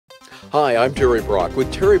Hi, I'm Terry Brock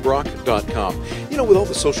with TerryBrock.com. You know, with all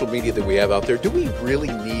the social media that we have out there, do we really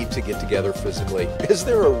need to get together physically? Is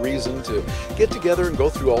there a reason to get together and go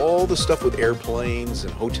through all the stuff with airplanes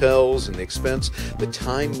and hotels and the expense, the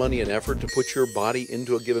time, money, and effort to put your body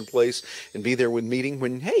into a given place and be there with meeting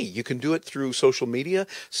when, hey, you can do it through social media,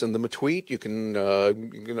 send them a tweet, you can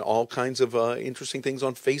all kinds of interesting things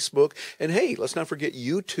on Facebook, and hey, let's not forget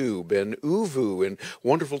YouTube and Uvu and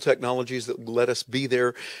wonderful technologies that let us be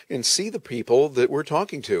there and see the people that we're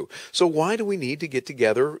talking to. So why do we need to get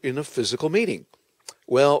together in a physical meeting?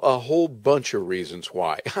 Well, a whole bunch of reasons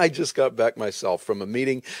why. I just got back myself from a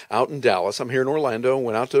meeting out in Dallas. I'm here in Orlando,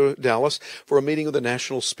 went out to Dallas for a meeting of the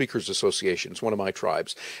National Speakers Association. It's one of my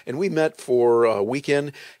tribes. And we met for a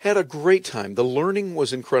weekend, had a great time. The learning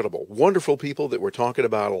was incredible. Wonderful people that were talking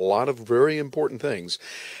about a lot of very important things.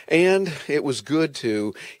 And it was good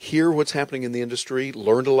to hear what's happening in the industry,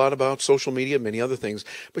 learned a lot about social media, many other things.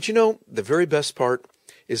 But you know, the very best part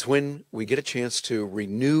is when we get a chance to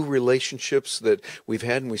renew relationships that we've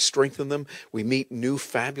had and we strengthen them. We meet new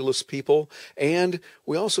fabulous people, and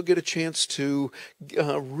we also get a chance to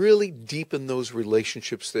really deepen those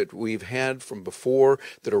relationships that we've had from before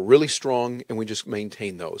that are really strong, and we just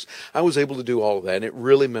maintain those. I was able to do all of that, and it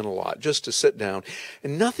really meant a lot just to sit down,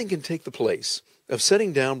 and nothing can take the place of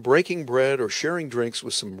sitting down, breaking bread, or sharing drinks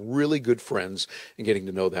with some really good friends and getting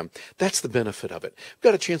to know them. That's the benefit of it. I've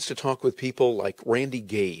got a chance to talk with people like Randy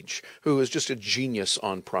Gage, who is just a genius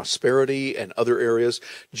on prosperity and other areas.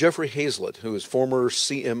 Jeffrey Hazlett, who is former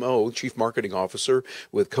CMO, Chief Marketing Officer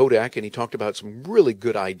with Kodak, and he talked about some really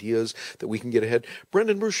good ideas that we can get ahead.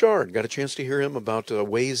 Brendan Burchard, got a chance to hear him about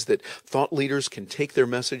ways that thought leaders can take their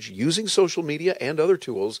message using social media and other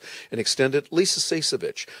tools and extend it. Lisa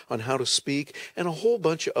Sasevich on how to speak, and a whole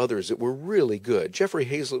bunch of others that were really good. Jeffrey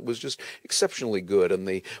Hazlett was just exceptionally good in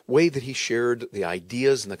the way that he shared the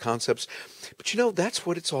ideas and the concepts. But you know, that's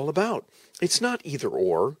what it's all about. It's not either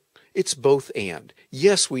or. It's both and.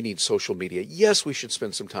 Yes, we need social media. Yes, we should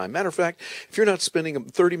spend some time. Matter of fact, if you're not spending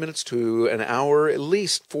 30 minutes to an hour, at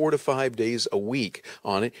least 4 to 5 days a week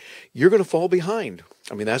on it, you're going to fall behind.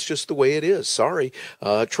 I mean, that's just the way it is. Sorry.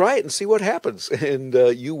 Try it and see what happens, and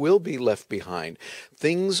you will be left behind.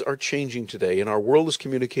 Things are changing today, and our world is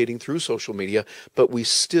communicating through social media, but we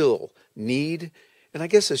still need, and I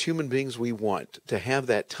guess as human beings, we want to have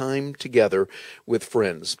that time together with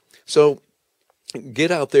friends. So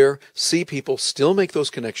get out there, see people, still make those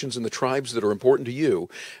connections in the tribes that are important to you,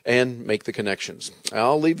 and make the connections.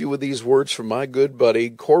 I'll leave you with these words from my good buddy,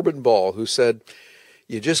 Corbin Ball, who said,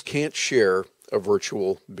 "You just can't share a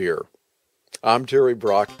virtual beer." I'm Terry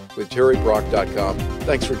Brock with TerryBrock.com.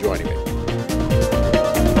 Thanks for joining me.